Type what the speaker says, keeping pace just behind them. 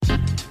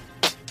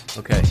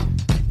Okay.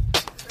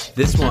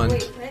 This one.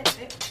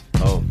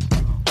 Oh,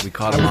 we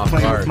caught him off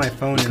guard. I was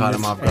playing with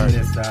my phone in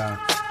this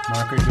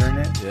marker during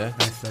it. Yeah.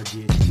 I saw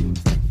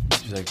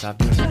DHD. She's like, stop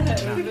doing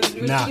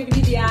that. Nah. She gave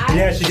you the eye?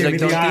 Yeah, she She's gave like, me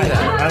don't the do eye.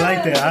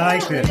 that. I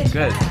liked it.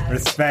 Good.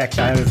 Respect.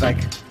 I was like,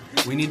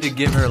 We need to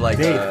give her like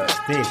Dave, a.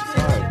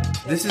 sorry.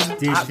 This is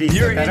DHD,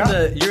 you're set in that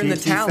the up. you're in the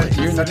DHD, talent.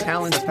 You're in the set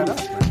talent. that up.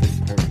 This is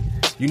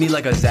perfect. You need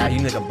like a zap. You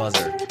need like a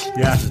buzzer.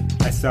 Yeah,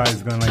 I saw it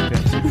was going like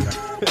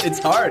this. It's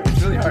hard.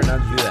 It's really hard not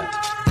to do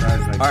that. So I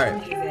was like, All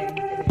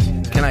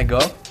right. Can I go?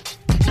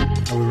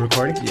 Are we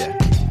recording? Yeah.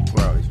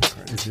 We're always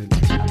recording. Is it,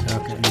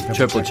 okay.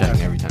 Triple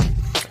checking every time.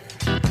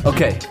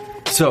 Okay,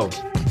 so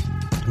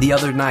the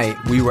other night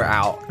we were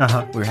out.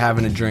 Uh-huh. We were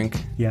having a drink.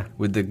 Yeah.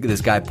 With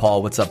this guy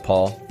Paul. What's up,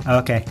 Paul?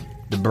 Okay.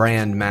 The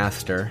brand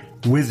master.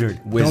 Wizard.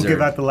 Don't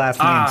give out the last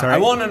name, sorry. I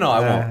won't. No, I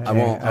won't. I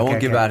won't. I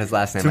won't give out his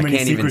last name. Too I many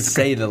can't even secrets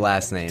say the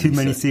last name. Too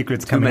many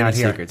secrets coming out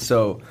here. Too many secrets.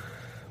 So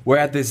we're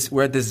at this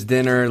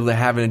dinner,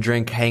 having a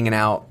drink, hanging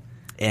out,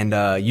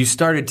 and you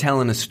started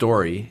telling a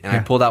story, and I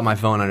pulled out my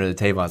phone under the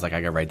table. I was like,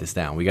 I gotta write this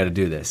down. We got to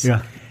do this.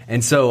 Yeah.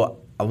 And so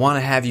I want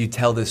to have you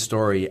tell this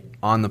story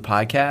on the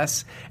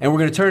podcast, and we're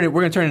gonna turn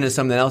it into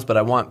something else. But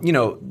I want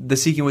the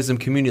Seeking Wisdom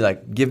community,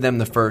 like give them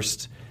the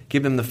first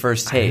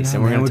taste,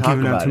 and we're gonna talk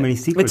about too many it.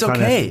 secrets It's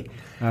okay.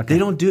 Okay. They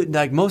don't do it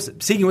like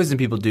most Seeking Wisdom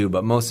people do,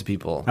 but most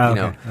people,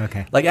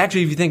 Okay. like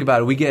actually, if you think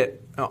about it, we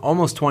get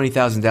almost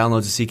 20,000 downloads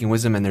of Seeking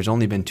Wisdom, and there's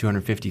only been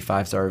 250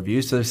 5-star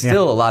reviews. So there's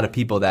still a lot of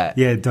people that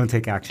don't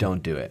take action.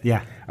 don't do it.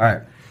 Yeah. All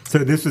right. So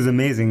this was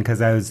amazing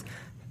because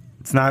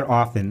it's not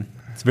often,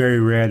 it's very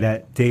rare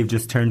that Dave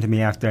just turned to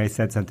me after I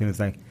said something and was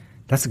like,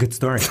 that's a good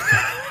story.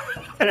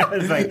 And I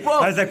was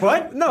like,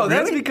 what? No,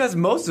 that's Really? because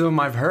most of them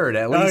I've heard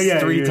at least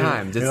three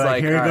times. It's you're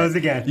like, here it all goes right,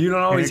 again. You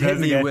don't always Here it hit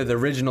goes me again. with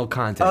original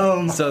content.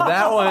 Oh, so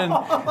that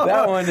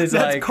one is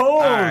That's like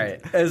cold. All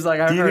right. It's like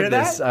I've Do you hear heard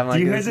this. that? I'm like,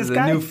 Do you hear this this is a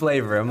guy? new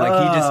flavor. I'm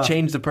like, he just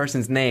changed the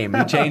person's name.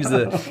 He changed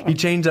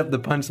up the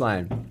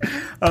punchline.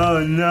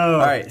 Oh, no. All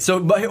right. So,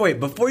 but wait,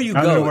 before you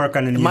I'm go, gonna work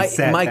on a new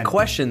set my then.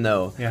 question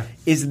though Yeah.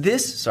 is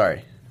this.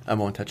 Sorry, I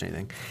won't touch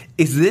anything.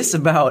 Is this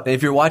about?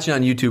 If you're watching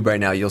on YouTube right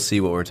now, you'll see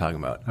what we're talking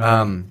about.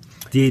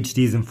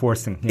 DHD is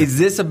enforcing. Yeah. Is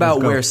this about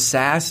Let's go. where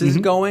SaaS is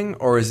going,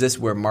 or is this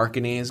where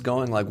marketing is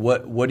going? Like,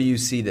 what do you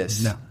see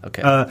this? No.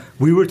 Okay.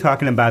 We were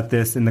talking about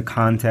this in the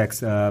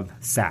context of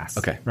SaaS.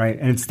 Okay. Right?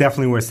 And it's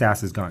definitely where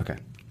SaaS is going. Okay.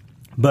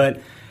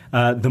 But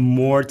the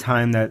more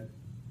that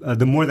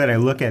I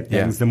look at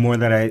things, the more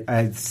that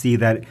I see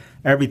that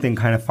everything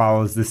kind of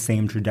follows the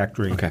same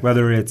trajectory. Okay.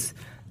 Whether it's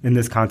in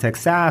this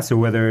context SaaS or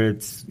whether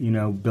it's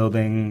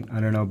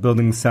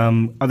building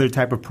some other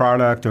type of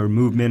product or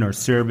movement or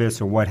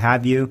service or what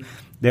have you.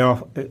 They're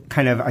all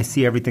I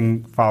see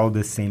everything follow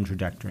the same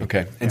trajectory.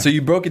 Okay. And so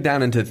you broke it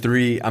down into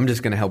three. I'm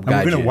just going to help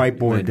guide you. We're going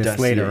to whiteboard this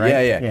later,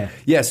 right?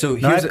 Yeah. So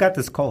No, here's I've got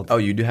this cold. Oh,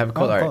 you do have a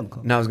cold? Oh, All right.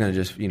 cold. Now I was going to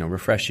just,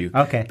 refresh you.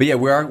 Okay. But yeah,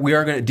 we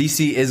are going to,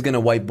 DC is going to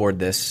whiteboard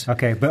this.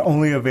 Okay, but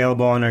only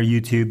available on our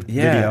YouTube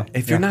video.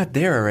 If you're not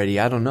there already,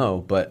 I don't know,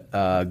 but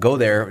go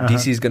there.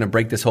 DC is going to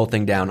break this whole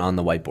thing down on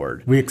the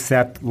whiteboard. We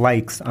accept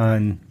likes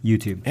on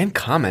YouTube. And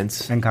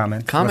comments.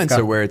 Comments Let's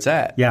go. are where it's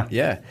at. Yeah.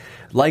 Yeah.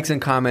 Likes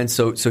and comments.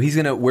 So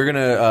we're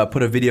gonna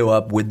put a video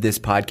up with this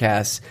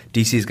podcast.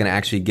 DC is gonna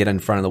actually get in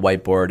front of the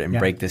whiteboard and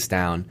break this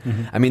down.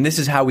 Mm-hmm. I mean, this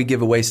is how we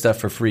give away stuff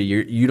for free.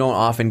 You don't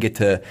often get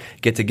to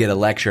get a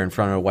lecture in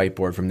front of a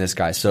whiteboard from this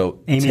guy.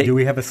 So Amy, do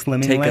we have a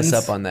slimming take lens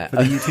us up on that for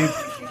the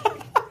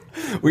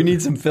YouTube? We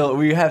need some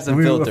we have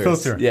some filters. A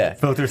filter. Yeah.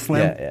 Filter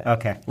slim? Yeah.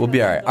 Okay. We'll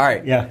be all right. All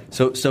right. Yeah.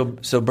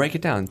 So break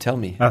it down. Tell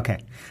me. Okay.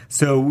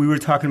 So we were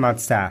talking about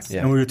SaaS,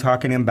 and we were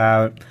talking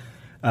about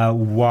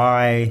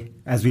why,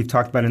 as we've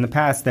talked about in the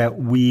past, that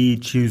we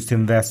choose to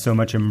invest so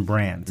much in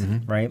brands,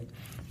 right?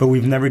 But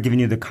we've never given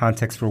you the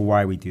context for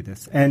why we do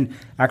this. And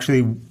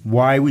actually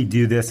why we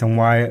do this and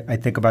why I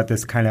think about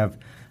this kind of,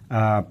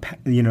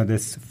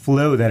 this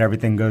flow that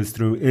everything goes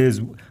through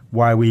is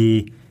why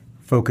we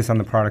focus on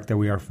the product that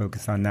we are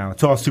focused on now.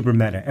 It's all super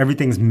meta.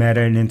 Everything's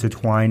meta and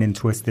intertwined and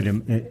twisted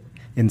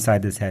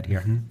inside this head here.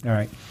 Mm-hmm. All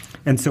right.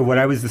 And so what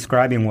I was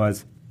describing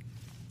was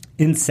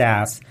in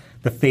SaaS,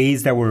 the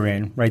phase that we're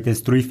in, right?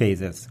 There's three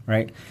phases,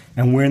 right?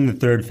 And we're in the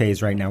third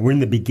phase right now. We're in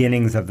the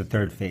beginnings of the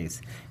third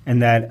phase.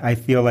 And that I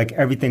feel like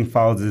everything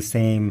follows the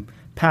same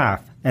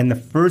path. And the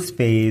first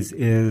phase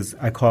is,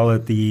 I call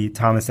it the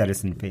Thomas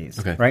Edison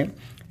phase, right?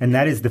 And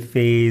that is the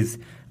phase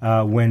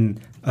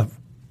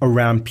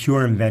around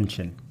pure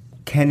invention.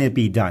 Can it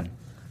be done,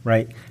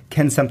 right?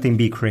 Can something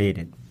be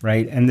created,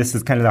 right? And this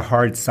is kind of the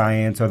hard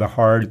science or the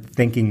hard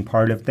thinking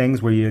part of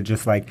things where you're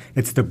just like,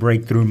 it's the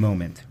breakthrough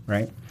moment,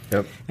 right?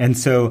 Yep. And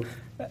so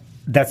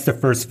that's the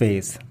first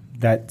phase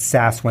that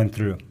SaaS went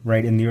through,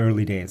 right, in the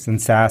early days. And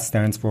SaaS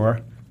stands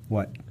for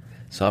what?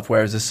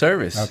 Software as a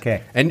service.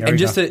 Okay. And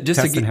just to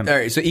all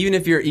right, so even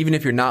if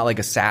you're not like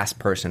a SaaS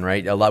person,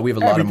 right? We have a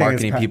lot of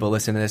marketing people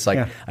listening to this.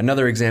 Like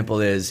another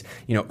example is,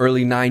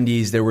 early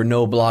 90s, there were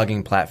no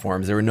blogging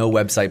platforms, there were no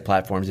website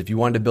platforms. If you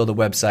wanted to build a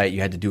website,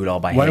 you had to do it all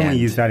by hand. Why don't we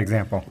use that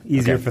example?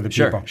 Easier for the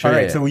people. Sure, all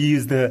right, so we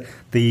use the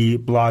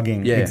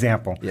blogging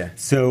example. Yeah.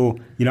 So,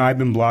 I've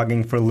been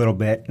blogging for a little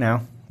bit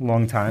now,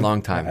 long time.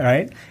 All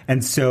right?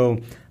 And so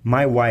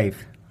my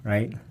wife,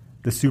 right?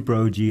 The super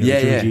OG of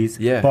OGs,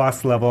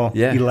 boss level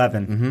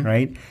 11,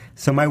 right?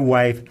 So my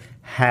wife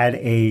had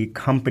a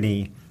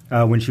company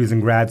when she was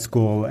in grad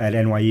school at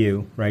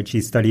NYU, right?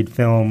 She studied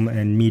film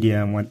and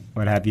media and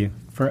what have you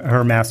for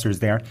her master's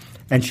there.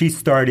 And she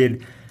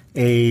started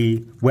a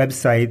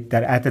website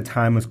that at the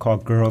time was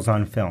called Girls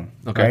on Film,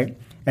 right?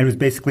 And it was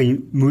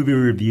basically movie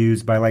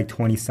reviews by like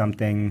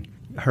 20-something,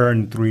 her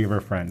and 3 of her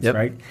friends,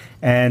 right?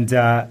 And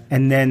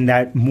then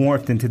that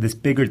morphed into this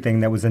bigger thing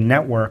that was a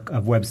network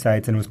of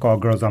websites, and it was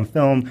called Girls on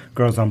Film,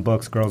 Girls on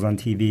Books, Girls on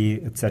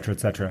TV, et cetera,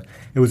 et cetera.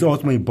 It was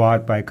ultimately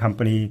bought by a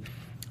company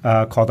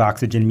called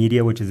Oxygen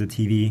Media, which is a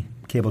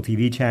cable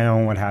TV channel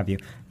and what have you.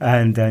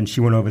 And then she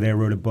went over there,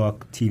 wrote a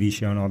book, TV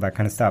show, and all that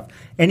kind of stuff.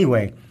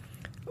 Anyway,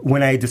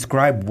 when I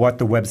described what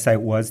the website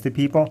was to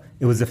people,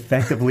 it was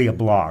effectively a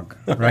blog,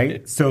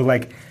 right? So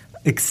like,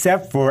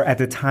 except for at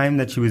the time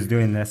that she was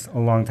doing this a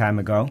long time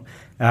ago,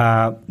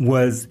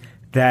 was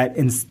that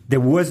there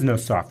was no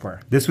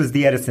software. This was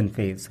the Edison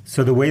phase.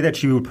 So the way that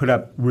she would put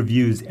up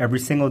reviews every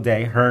single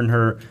day, her and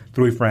her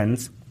 3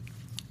 friends,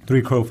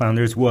 3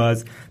 co-founders,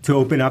 was to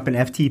open up an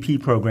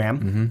FTP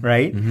program,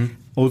 right?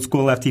 Old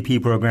school FTP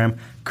program,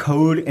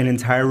 code an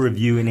entire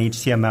review in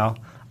HTML,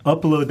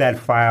 upload that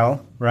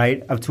file,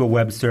 right, up to a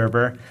web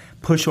server,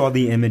 push all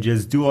the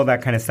images, do all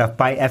that kind of stuff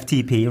by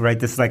FTP, right?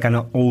 This is like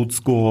an old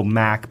school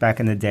Mac back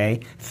in the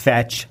day.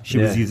 Fetch. She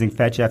was using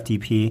Fetch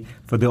FTP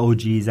for the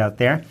OGs out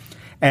there.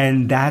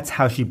 And that's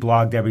how she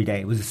blogged every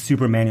day. It was a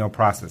super manual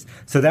process.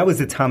 So that was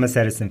the Thomas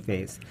Edison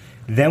phase.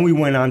 Then we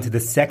went on to the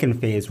second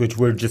phase, which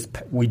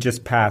we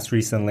just passed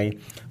recently,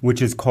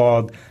 which is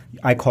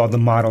I call the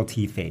Model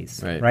T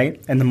phase,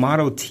 right? And the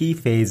Model T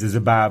phase is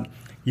about,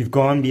 you've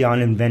gone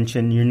beyond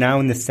invention. You're now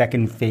in the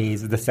second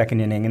phase of the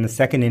second inning. And the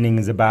second inning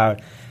is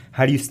about,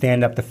 how do you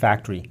stand up the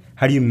factory?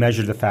 How do you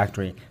measure the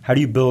factory? How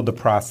do you build the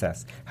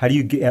process? How do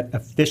you get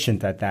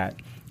efficient at that?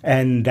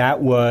 And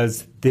that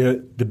was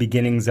the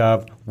beginnings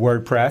of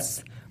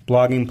WordPress,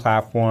 blogging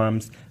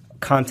platforms,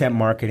 content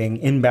marketing,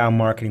 inbound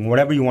marketing,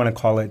 whatever you want to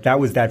call it. That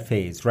was that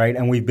phase, right?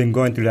 And we've been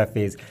going through that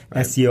phase.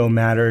 Right. SEO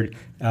mattered,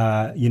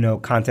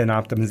 content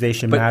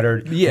optimization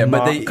mattered. Yeah,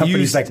 but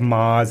companies like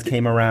Moz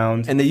came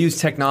around, and they used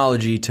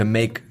technology to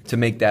make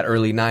that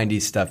early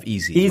 '90s stuff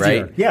easier,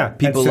 right? Yeah,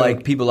 people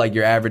like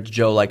your average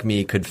Joe like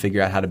me could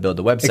figure out how to build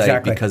a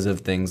website because of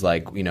things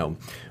like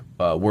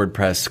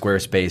WordPress,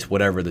 Squarespace,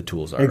 whatever the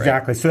tools are.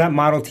 Exactly. Right? So that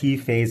Model T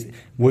phase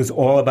was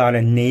all about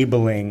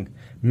enabling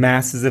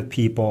masses of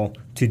people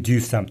to do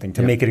something,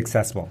 to make it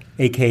accessible,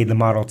 aka the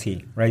Model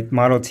T, right?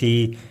 Model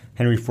T,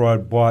 Henry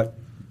Ford bought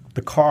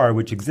the car,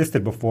 which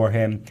existed before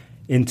him,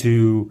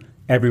 into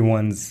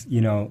everyone's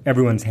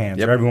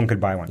hands, or everyone could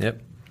buy one.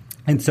 Yep.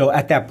 And so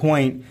at that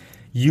point,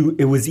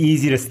 it was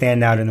easy to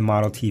stand out in the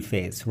Model T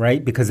phase,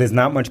 right? Because there's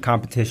not much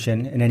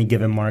competition in any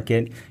given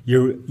market.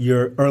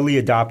 Your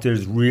early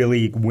adopters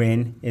really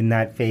win in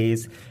that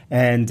phase,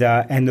 and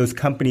those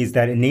companies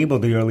that enable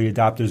the early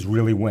adopters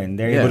really win.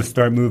 They're able to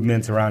start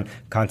movements around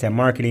content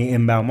marketing,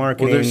 inbound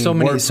marketing. Well, there's so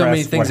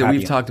many things that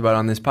we've you. talked about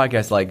on this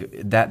podcast. Like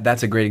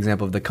that's a great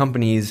example of the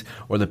companies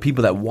or the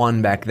people that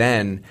won back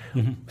then.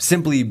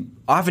 Simply.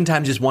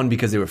 Oftentimes just won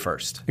because they were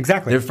first.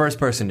 Exactly. They're the first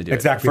person to do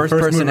it. First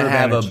person to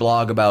have a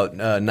blog about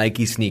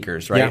Nike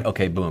sneakers, right? Yeah.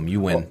 Okay, boom, you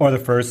win. Or the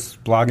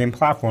first blogging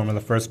platform, or the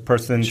first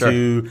person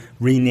to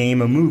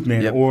rename a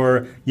movement,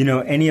 or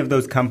any of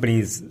those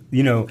companies,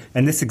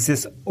 and this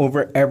exists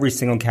over every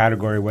single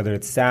category, whether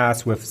it's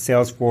SaaS with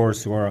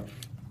Salesforce or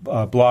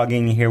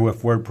blogging here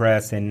with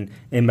WordPress and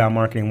inbound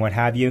marketing, what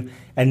have you.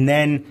 And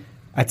then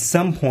at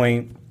some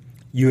point,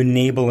 you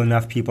enable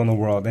enough people in the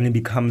world, and it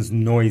becomes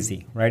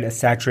noisy, right? A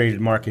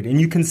saturated market.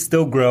 And you can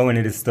still grow, and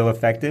it is still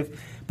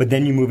effective, but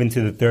then you move into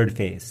the third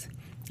phase.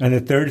 And the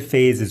third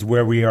phase is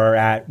where we are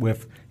at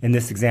with, in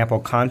this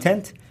example,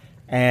 content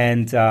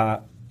and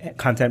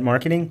content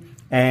marketing,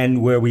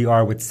 and where we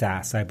are with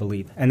SaaS, I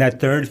believe. And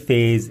that third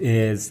phase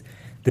is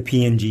the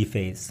P&G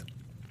phase.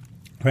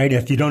 Right?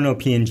 If you don't know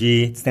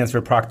P&G, it stands for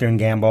Procter &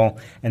 Gamble,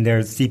 and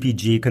there's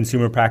CPG,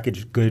 consumer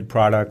packaged good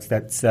products,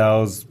 that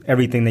sells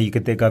everything that you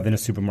could think of in a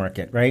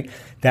supermarket, right?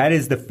 That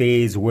is the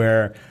phase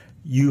where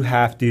you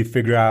have to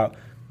figure out,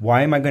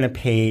 why am I going to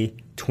pay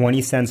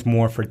 20 cents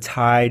more for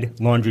Tide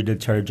laundry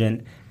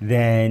detergent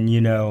than,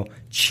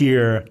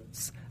 Cheer,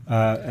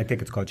 I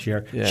think it's called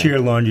Cheer, Cheer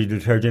laundry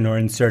detergent, or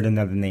insert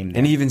another name there.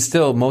 And even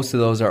still, most of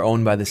those are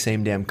owned by the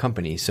same damn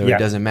company, so it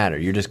doesn't matter.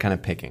 You're just kind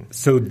of picking.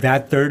 So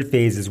that third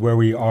phase is where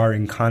we are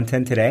in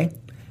content today.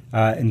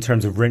 in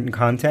terms of written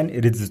content.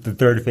 It is the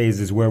third phase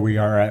is where we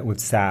are at with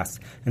SaaS.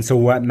 And so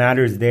what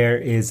matters there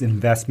is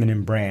investment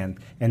in brand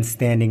and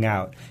standing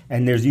out.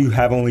 And you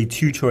have only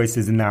two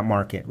choices in that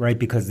market, right?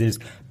 Because there's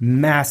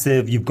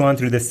you've gone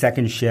through the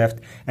second shift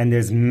and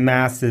there's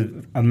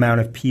massive amount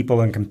of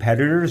people and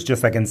competitors,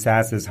 just like in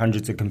SaaS, there's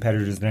hundreds of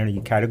competitors in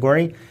any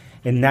category.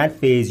 In that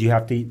phase, you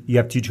have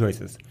two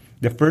choices.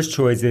 The first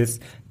choice is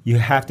you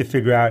have to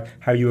figure out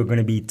how you are going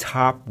to be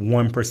top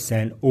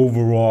 1%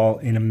 overall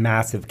in a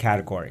massive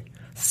category.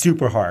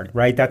 Super hard,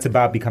 right? That's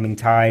about becoming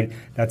Tide.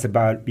 That's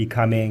about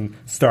becoming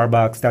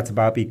Starbucks. That's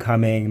about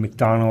becoming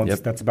McDonald's. Yep.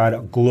 That's about a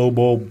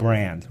global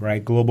brand,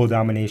 right? Global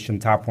domination,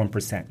 top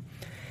 1%.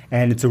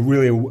 And it's a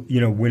really,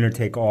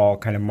 winner-take-all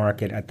kind of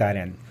market at that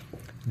end.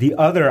 The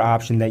other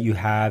option that you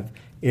have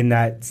in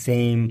that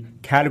same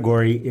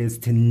category is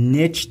to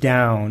niche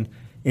down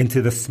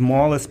into the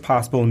smallest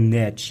possible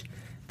niche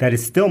that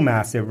is still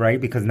massive,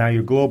 right? Because now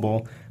you're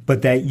global,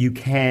 but that you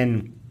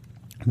can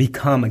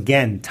become,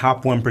 again,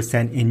 top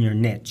 1% in your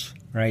niche,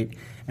 right?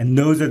 And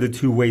those are the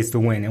two ways to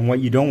win. And what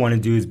you don't want to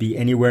do is be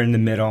anywhere in the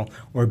middle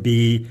or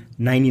be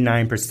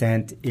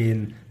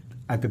 99%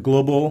 at the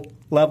global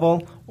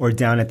level or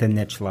down at the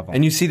niche level.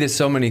 And you see this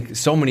so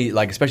many,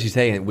 like especially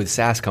today with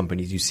SaaS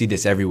companies, you see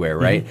this everywhere,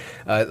 right?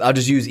 Mm-hmm. I'll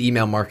just use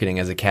email marketing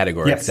as a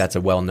category because that's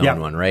a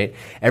well-known one, right?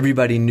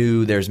 Everybody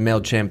knew there's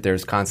MailChimp,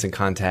 there's Constant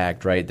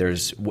Contact, right?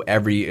 There's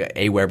every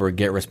Aweber,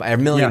 GetResponse, a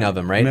million of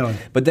them, right?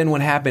 But then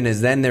what happened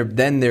is then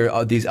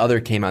these other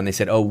came out and they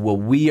said, oh, well,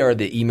 we are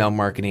the email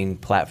marketing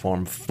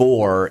platform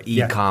for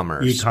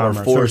e-commerce or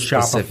for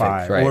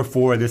Shopify, right? Or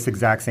for this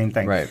exact same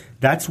thing. Right.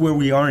 That's where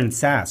we are in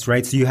SaaS,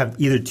 right? So you have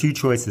either two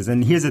choices.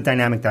 And here's a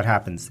dynamic that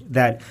happens,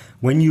 that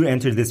when you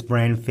enter this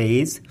brand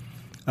phase,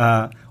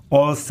 all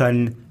of a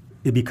sudden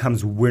it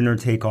becomes winner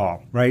take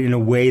all, right? In a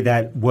way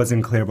that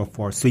wasn't clear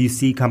before. So you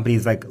see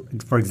companies like,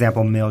 for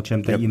example,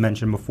 MailChimp that you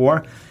mentioned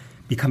before,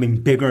 becoming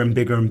bigger and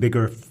bigger and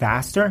bigger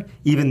faster,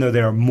 even though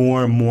there are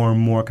more and more and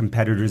more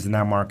competitors in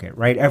that market,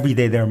 right? Every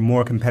day there are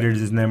more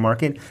competitors in that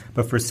market,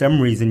 but for some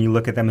reason you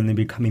look at them and they're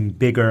becoming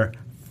bigger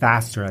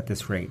faster at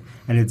this rate.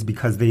 And it's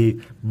because they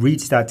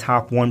reached that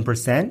top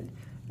 1%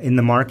 in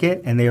the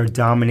market and they are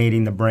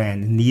dominating the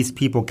brand. And these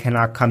people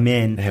cannot come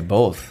in. They have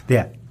both.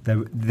 Yeah.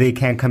 They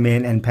can't come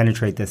in and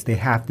penetrate this. They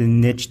have to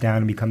niche down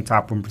and become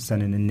top 1%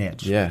 in a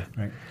niche. Yeah.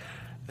 Right.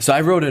 So I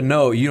wrote a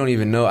note. I don't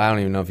even know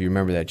if you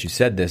remember that you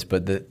said this,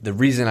 but the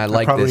reason I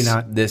like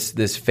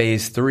this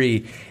phase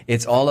 3,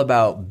 it's all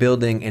about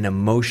building an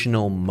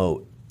emotional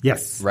moat.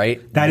 Yes.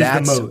 Right?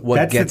 That's the moat.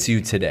 What gets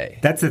you today.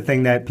 That's the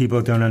thing that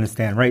people don't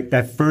understand, right?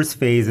 That first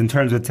phase, in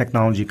terms of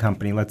technology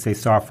company, let's say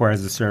software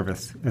as a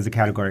service, as a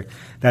category,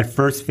 that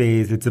first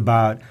phase, it's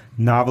about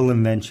novel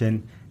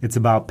invention, it's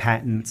about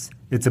patents,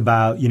 it's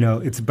about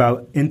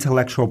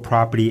intellectual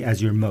property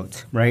as your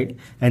moat, right?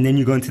 And then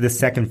you go into the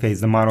second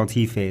phase, the Model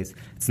T phase.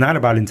 It's not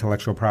about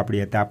intellectual property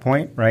at that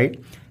point, right?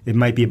 It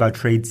might be about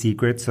trade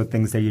secrets, so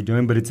things that you're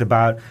doing, but it's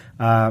about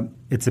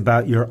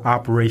your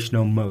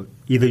operational moat.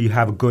 Either you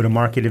have a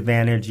go-to-market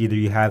advantage, either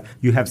you have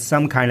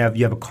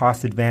a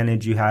cost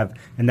advantage,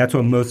 and that's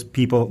what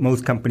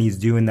most companies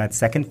do in that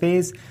second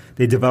phase.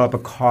 They develop a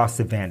cost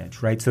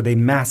advantage, right? So they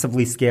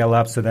massively scale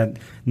up so that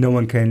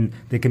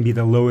they can be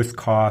the lowest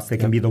cost, they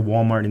can be the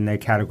Walmart in their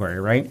category,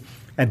 right?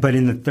 But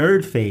in the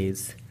third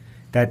phase,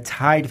 that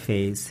Tide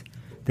phase,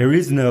 there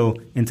is no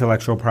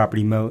intellectual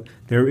property moat,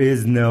 there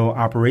is no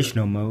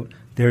operational moat.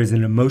 There is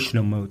an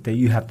emotional moat that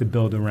you have to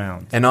build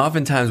around. And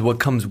oftentimes what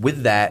comes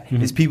with that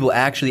is people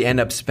actually end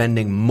up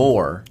spending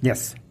more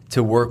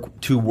to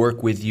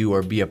work with you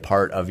or be a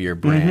part of your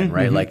brand,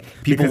 right? Like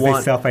people because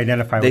they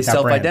self-identify with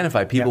that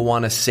brand. People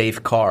want a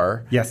safe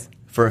car. Yes.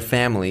 For a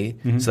family,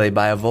 so they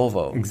buy a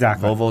Volvo.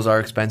 Exactly. Volvos are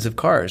expensive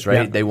cars, right?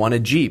 Yeah. They want a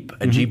Jeep.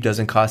 A Jeep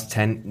doesn't cost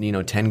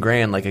 10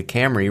 grand like a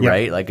Camry,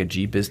 right? Like a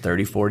Jeep is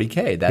 30,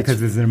 40K.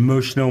 Because there's an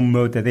emotional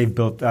moat that they've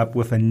built up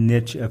with a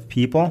niche of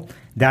people.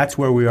 That's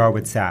where we are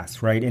with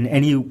SaaS, right? In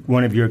any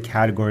one of your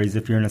categories,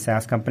 if you're in a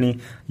SaaS company,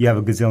 you have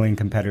a gazillion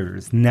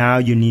competitors. Now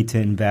you need to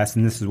invest,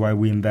 and this is why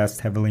we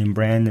invest heavily in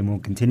brand and will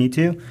continue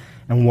to,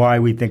 and why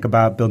we think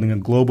about building a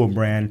global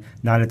brand,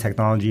 not a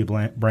technology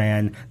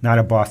brand, not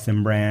a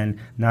Boston brand,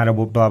 not a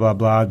blah, blah,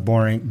 blah,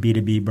 boring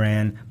B2B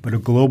brand, but a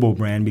global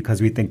brand,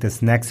 because we think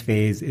this next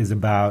phase is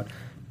about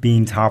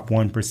being top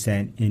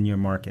 1% in your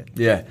market.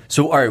 Yeah.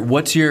 So, all right,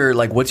 what's your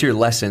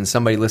lesson?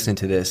 Somebody listening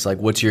to this, like,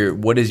 what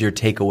is your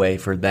takeaway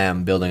for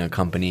them building a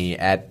company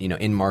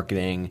in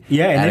marketing?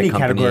 Yeah, in any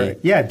category.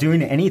 Yeah,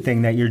 doing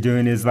anything that you're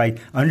doing is like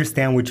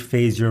understand which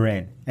phase you're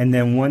in, and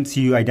then once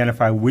you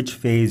identify which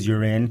phase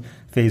you're in,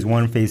 phase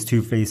 1, phase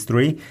 2, phase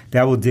 3,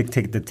 that will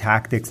dictate the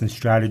tactics and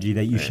strategy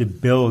that you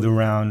should build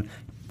around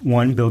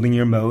 1, building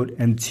your moat,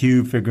 and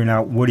 2, figuring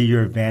out what are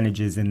your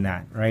advantages in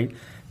that, right?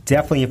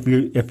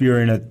 Definitely, if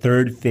you're in a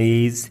third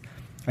phase,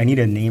 I need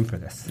a name for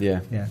this.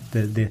 Yeah.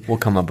 We'll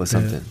come up with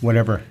something.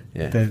 Whatever.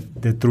 Yeah.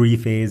 The 3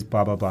 phase,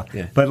 blah blah blah.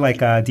 Yeah. But like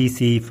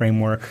DC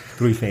framework,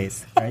 3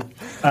 phase, right?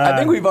 I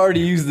think we've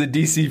already used the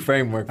DC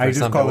framework for I just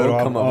something. call it we'll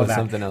come up with that.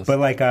 something else. But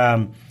like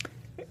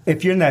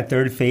if you're in that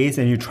third phase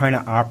and you're trying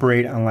to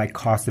operate on like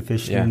cost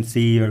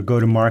efficiency or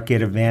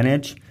go-to-market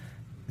advantage,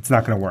 it's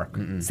not going to work.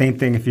 Same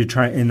thing if you're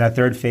trying in that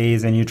third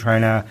phase and you're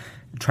trying to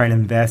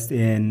invest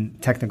in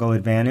technical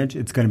advantage,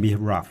 it's going to be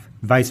rough.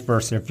 Vice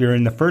versa. If you're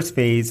in the first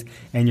phase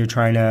and you're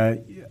trying to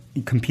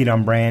compete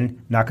on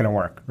brand, not going to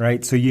work,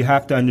 right? So you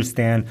have to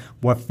understand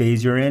what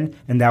phase you're in,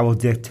 and that will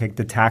dictate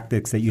the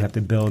tactics that you have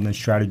to build and the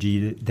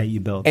strategy that you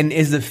build. And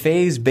is the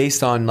phase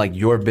based on like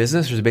your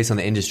business, or is it based on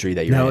the industry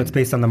that you're in? No, it's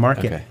based on the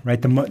market,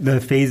 right?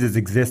 The phases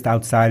exist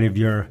outside of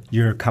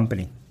your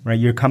company, right?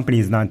 Your company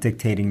is not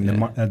dictating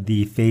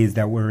the phase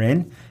that we're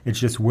in. It's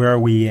just where are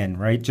we in,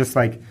 right? Just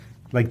like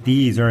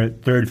these are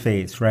third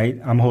phase, right?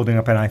 I'm holding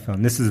up an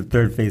iPhone. This is a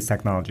third phase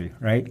technology,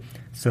 right?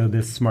 So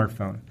this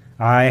smartphone.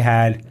 I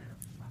had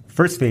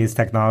first phase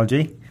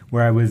technology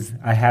where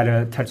I had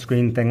a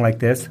touchscreen thing like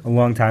this a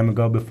long time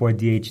ago before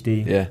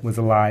DHD was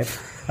alive.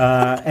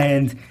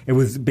 And it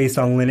was based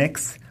on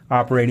Linux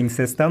operating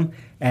system.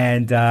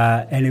 And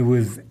it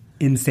was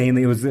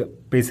insanely, it was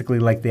basically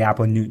like the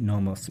Apple Newton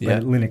almost,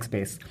 but Linux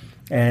based.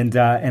 And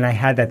I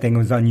had that thing, it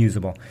was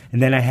unusable.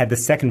 And then I had the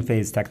second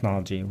phase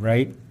technology,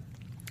 right?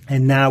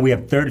 And now we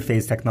have third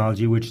phase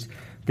technology, which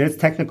there's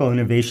technical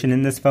innovation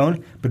in this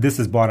phone, but this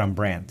is bought on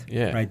brand.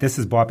 Right? This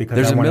is bought because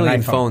there's I want a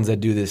million an iPhone. phones that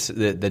do this.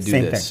 That do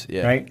Same this,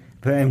 thing, right?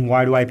 And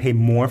why do I pay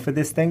more for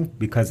this thing?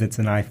 Because it's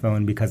an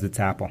iPhone, because it's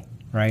Apple,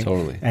 right?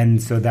 Totally.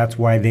 And so that's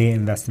why they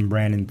invest in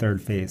brand in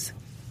third phase.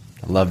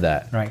 I love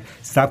that. Right.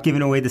 Stop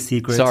giving away the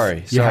secrets.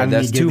 Sorry,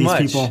 that's too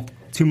much. People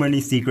too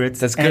many secrets.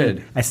 That's good.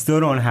 And I still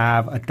don't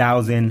have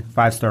 1,000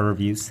 5-star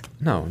reviews.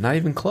 No, not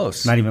even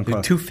close. Not even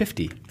close.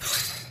 250.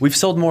 We've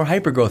sold more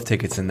Hypergrowth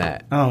tickets than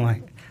that. Oh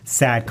my,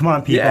 sad. Come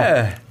on, people.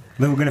 Yeah.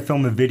 We're going to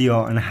film a video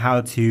on how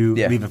to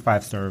leave a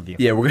 5-star review.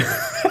 Yeah, we're going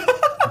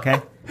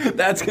Okay?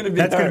 That's going to be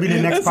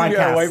the next podcast.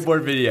 Our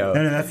whiteboard video.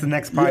 No, that's the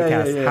next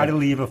podcast. Yeah. How to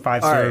leave a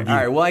 5-star review. All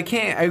right. Well, I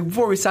can't.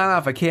 Before we sign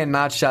off, I can't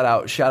not shout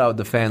out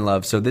the fan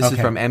love. So this is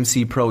from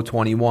MC Pro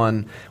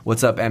 21.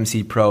 What's up,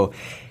 MC Pro?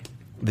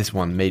 This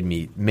one made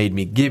me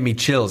give me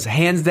chills.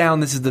 Hands down,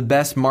 this is the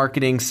best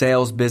marketing,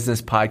 sales,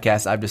 business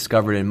podcast I've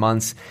discovered in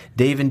months.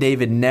 Dave and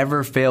David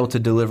never fail to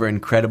deliver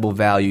incredible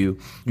value.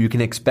 You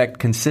can expect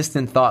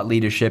consistent thought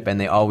leadership,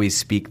 and they always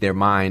speak their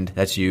mind.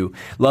 That's you.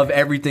 Love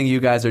everything you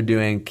guys are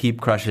doing.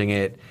 Keep crushing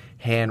it.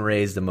 Hand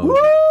raised emoji.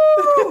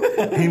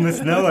 Woo! He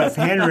must know us.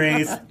 Hand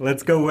raised.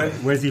 Let's go.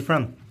 Where's he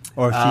from?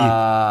 Or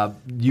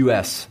she?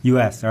 U.S.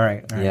 U.S. All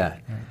right. Yeah. All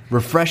right.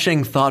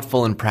 Refreshing,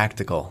 thoughtful, and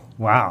practical.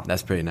 Wow.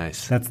 That's pretty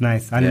nice. That's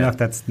nice. I don't know if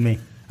that's me.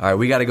 All right,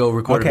 we got to go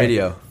record a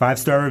video.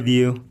 5-star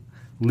review.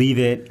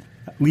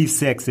 Leave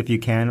 6 if you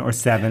can, or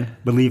 7.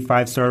 But leave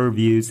 5-star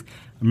reviews.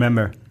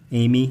 Remember,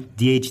 Amy,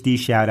 DHD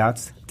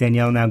shout-outs.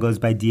 Danielle now goes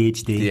by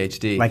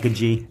DHD. Like a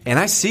G. And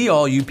I see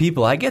all you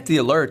people. I get the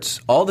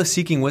alerts. All the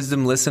Seeking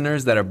Wisdom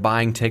listeners that are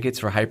buying tickets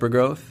for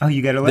Hypergrowth. Oh,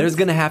 you get alerts? There's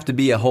going to have to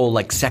be a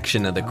whole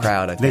section of the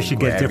crowd, I think. They should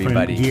get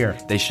different gear.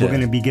 They should. We're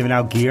going to be giving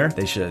out gear.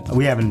 They should.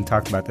 We haven't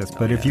talked about this,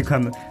 but if you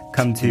come to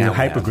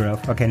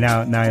Hypergrowth, okay,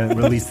 now I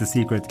release the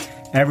secrets.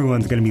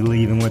 Everyone's going to be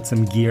leaving with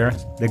some gear.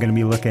 They're going to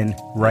be looking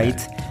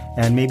right.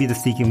 And maybe the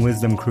Seeking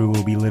Wisdom crew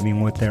will be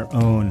living with their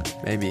own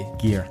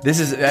gear. This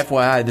is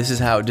FYI. This is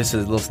how, just a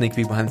little sneak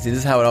peek behind the scenes,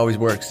 this is how it always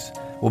works.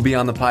 We'll be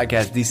on the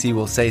podcast. DC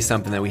will say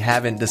something that we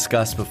haven't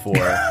discussed before.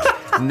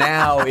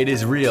 Now it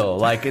is real.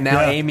 Like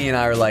now, Amy and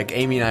I are like,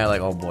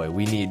 oh boy,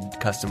 we need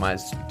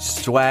customized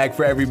swag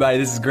for everybody.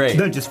 This is great.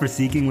 No, just for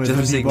Seeking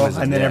Wisdom people,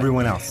 and then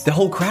everyone else. The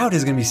whole crowd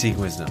is going to be Seeking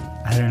Wisdom.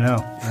 I don't know.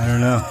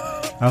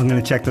 I'm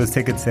going to check those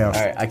ticket sales.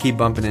 All right, I keep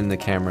bumping in the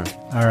camera.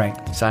 All right,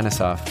 sign us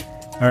off.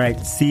 All right,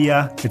 see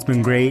ya. It's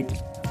been great.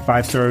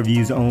 5-star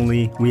reviews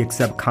only. We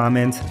accept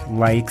comments,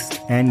 likes,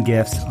 and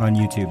gifts on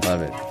YouTube.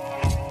 Love it.